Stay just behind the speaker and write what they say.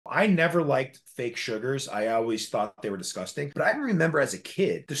I never liked fake sugars. I always thought they were disgusting. But I remember as a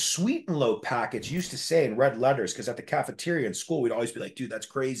kid, the Sweet and Low packets used to say in red letters, because at the cafeteria in school, we'd always be like, dude, that's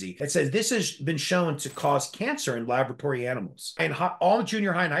crazy. It says this has been shown to cause cancer in laboratory animals. And all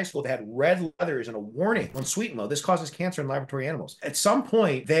junior high and high school, they had red letters and a warning on Sweet and Low. This causes cancer in laboratory animals. At some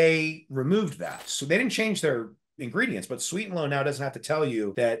point, they removed that. So they didn't change their ingredients, but Sweet and Low now doesn't have to tell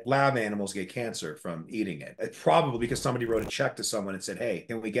you that lab animals get cancer from eating it. It's probably because somebody wrote a check to someone and said, hey,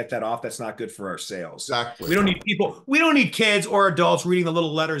 can we get that off? That's not good for our sales. Exactly. We don't need kids or adults reading the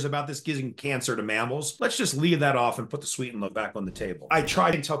little letters about this giving cancer to mammals. Let's just leave that off and put the Sweet and Low back on the table. I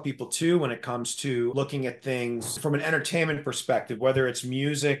try to tell people too, when it comes to looking at things from an entertainment perspective, whether it's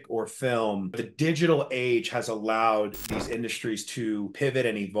music or film, the digital age has allowed these industries to pivot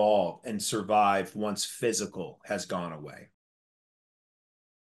and evolve and survive once physical has gone away.